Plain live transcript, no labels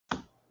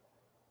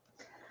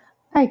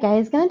All right,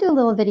 guys, going to do a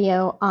little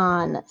video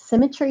on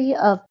symmetry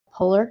of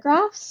polar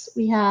graphs.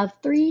 We have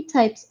three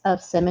types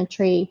of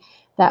symmetry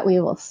that we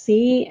will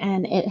see,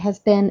 and it has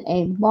been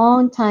a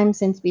long time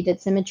since we did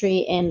symmetry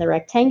in the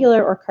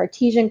rectangular or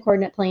Cartesian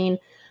coordinate plane,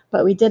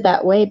 but we did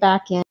that way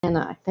back in,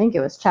 I think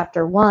it was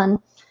chapter 1.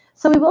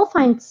 So we will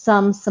find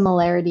some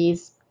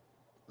similarities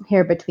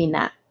here between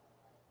that.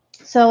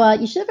 So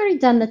you should have already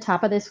done the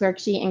top of this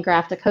worksheet and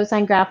graphed a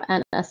cosine graph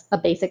and a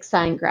basic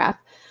sine graph.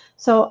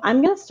 So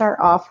I'm going to start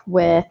off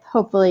with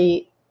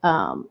hopefully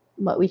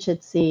what we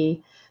should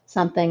see,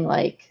 something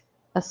like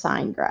a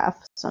sine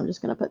graph. So I'm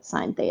just going to put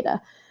sine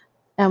theta.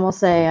 And we'll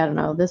say, I don't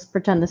know,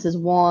 pretend this is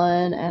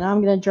 1. And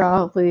I'm going to draw,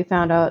 hopefully we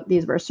found out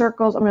these were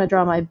circles. I'm going to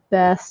draw my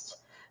best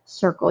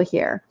circle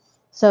here.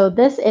 So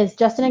this is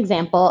just an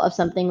example of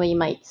something where you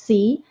might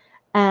see.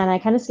 And I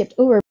kind of skipped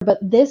over, but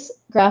this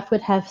graph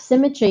would have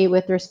symmetry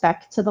with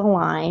respect to the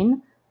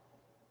line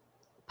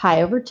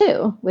pi over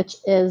 2, which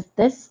is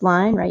this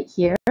line right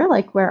here,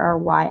 like where our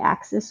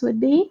y-axis would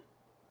be.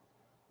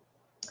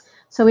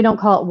 So we don't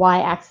call it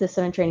y-axis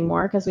symmetry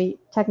anymore because we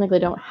technically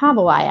don't have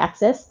a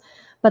y-axis.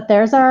 But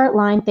there's our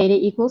line theta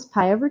equals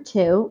pi over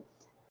 2.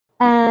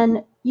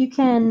 And you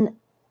can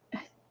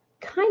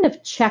kind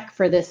of check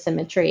for this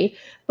symmetry,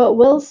 but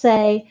we'll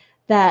say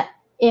that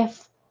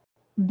if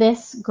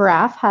this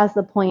graph has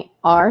the point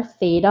r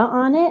theta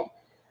on it,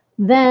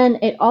 then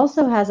it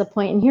also has a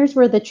point, and here's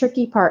where the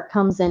tricky part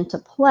comes into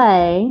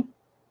play,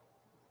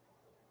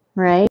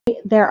 right?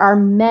 There are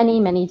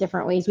many, many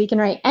different ways we can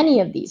write any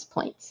of these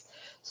points.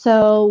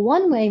 So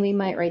one way we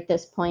might write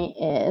this point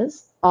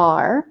is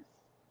r,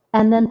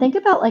 and then think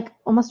about like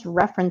almost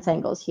reference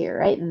angles here,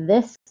 right?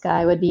 This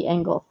guy would be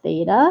angle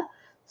theta.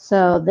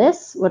 So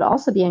this would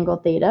also be angle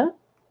theta.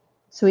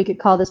 So we could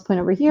call this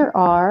point over here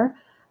r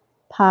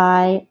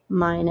pi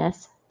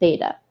minus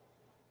theta.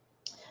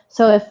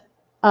 So if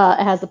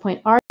it has the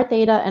point r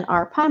theta and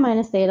r pi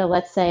minus theta,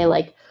 let's say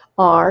like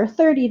r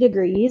 30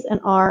 degrees and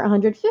r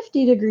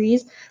 150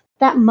 degrees,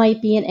 that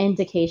might be an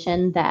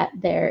indication that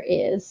there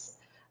is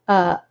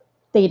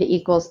theta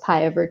equals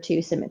pi over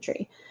 2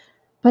 symmetry.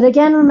 But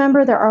again,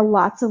 remember, there are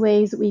lots of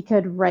ways we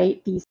could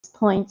write these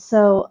points.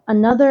 So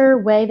another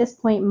way this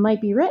point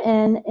might be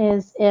written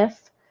is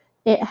if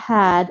it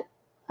had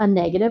a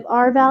negative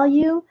r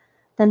value,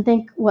 then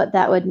think what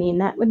that would mean.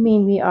 That would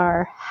mean we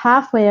are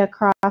halfway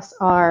across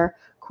our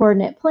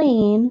coordinate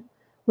plane,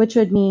 which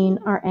would mean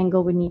our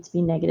angle would need to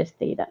be negative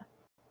theta.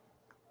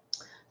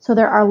 So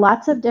there are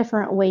lots of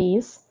different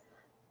ways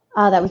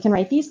that we can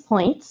write these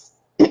points.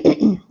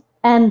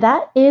 And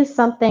that is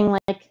something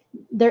like,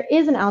 there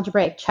is an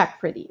algebraic check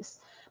for these.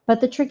 But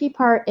the tricky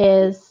part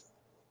is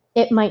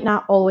it might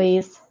not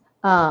always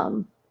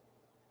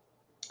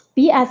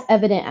be as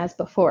evident as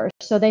before.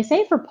 So they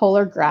say for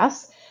polar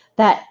graphs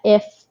that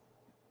if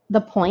the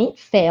point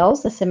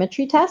fails the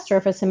symmetry test, or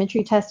if a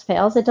symmetry test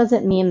fails, it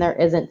doesn't mean there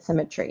isn't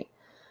symmetry.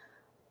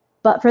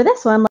 But for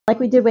this one,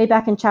 like we did way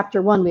back in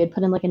chapter 1, we had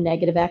put in like a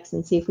negative x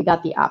and see if we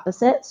got the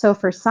opposite. So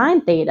for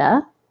sine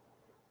theta,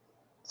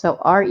 so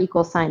r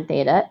equals sine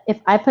theta,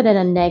 if I put in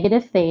a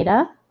negative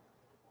theta,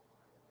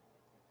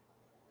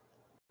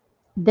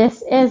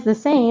 this is the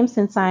same,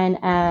 since sine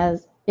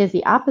is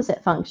the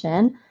opposite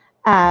function,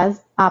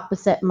 as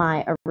opposite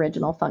my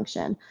original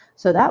function.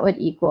 So that would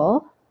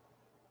equal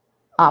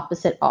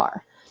opposite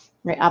r,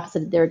 right?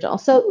 Opposite of the original.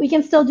 So we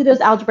can still do those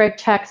algebraic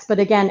checks, but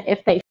again,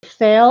 if they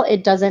fail,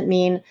 it doesn't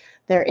mean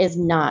there is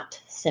not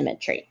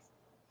symmetry.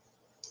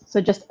 So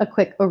just a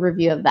quick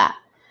overview of that.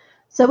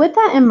 So with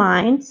that in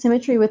mind,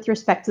 symmetry with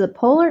respect to the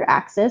polar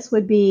axis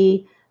would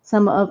be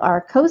some of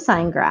our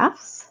cosine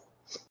graphs.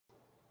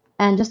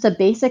 And just a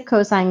basic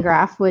cosine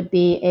graph would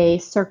be a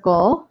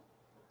circle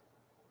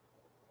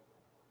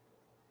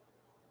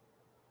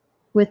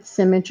with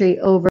symmetry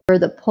over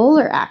the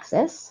polar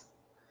axis.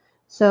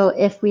 So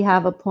if we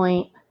have a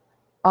point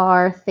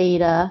r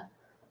theta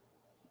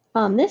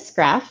on this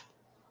graph,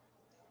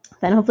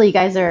 then hopefully you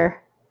guys are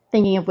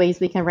thinking of ways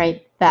we can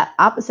write that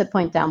opposite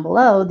point down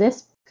below.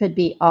 This could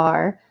be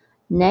r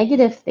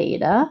negative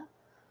theta,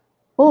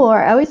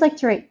 or I always like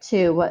to write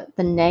too what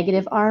the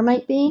negative r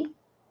might be.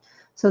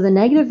 So the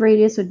negative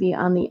radius would be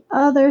on the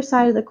other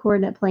side of the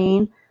coordinate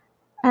plane,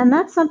 and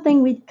that's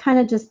something we kind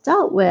of just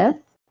dealt with,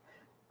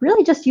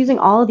 really just using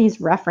all of these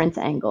reference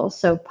angles,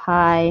 so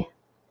pi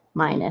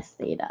minus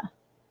theta.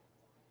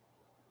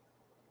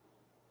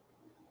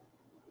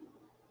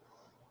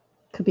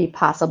 Could be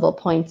possible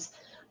points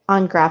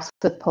on graphs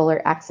with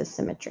polar axis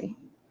symmetry.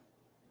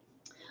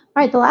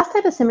 All right, the last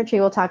type of symmetry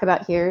we'll talk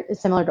about here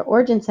is similar to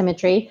origin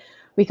symmetry.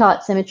 We call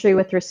it symmetry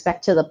with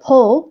respect to the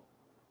pole.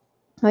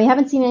 We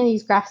haven't seen any of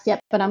these graphs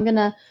yet, but I'm going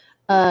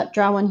to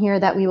draw one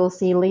here that we will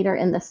see later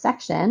in the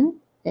section.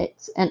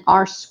 It's an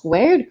r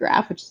squared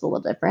graph, which is a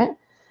little different.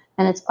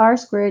 And it's r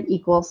squared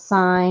equals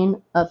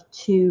sine of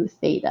 2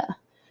 theta.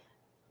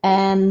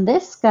 And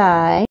this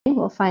guy,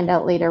 we'll find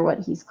out later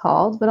what he's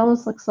called, but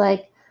almost looks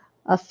like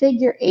a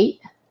figure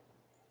 8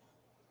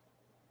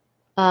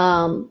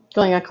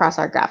 going across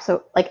our graph.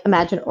 So like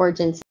imagine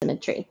origin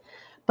symmetry.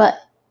 But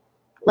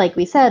like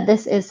we said,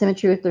 this is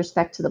symmetry with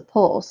respect to the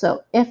pole.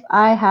 So if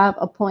I have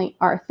a point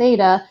r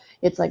theta,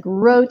 it's like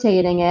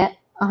rotating it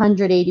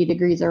 180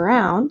 degrees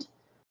around.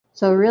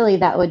 So really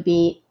that would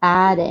be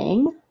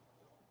adding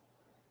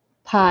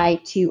pi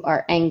to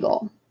our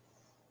angle.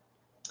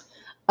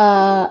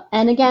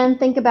 And again,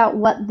 think about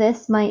what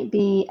this might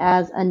be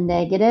as a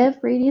negative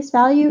radius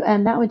value,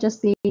 and that would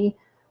just be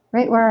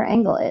right where our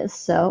angle is,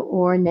 so,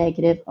 or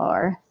negative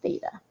r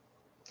theta.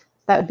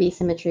 That would be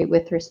symmetry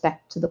with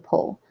respect to the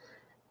pole.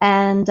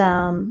 And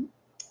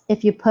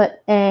if you put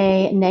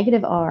a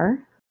negative r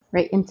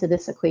right into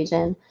this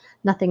equation,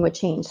 nothing would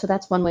change. So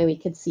that's one way we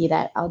could see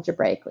that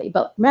algebraically.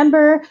 But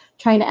remember,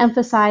 trying to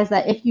emphasize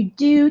that if you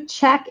do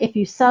check, if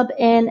you sub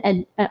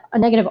in a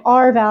negative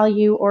r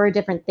value or a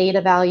different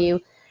theta value,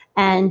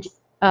 and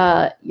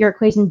your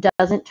equation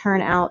doesn't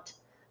turn out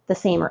the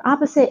same or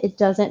opposite, it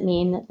doesn't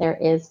mean that there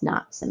is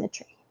not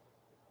symmetry.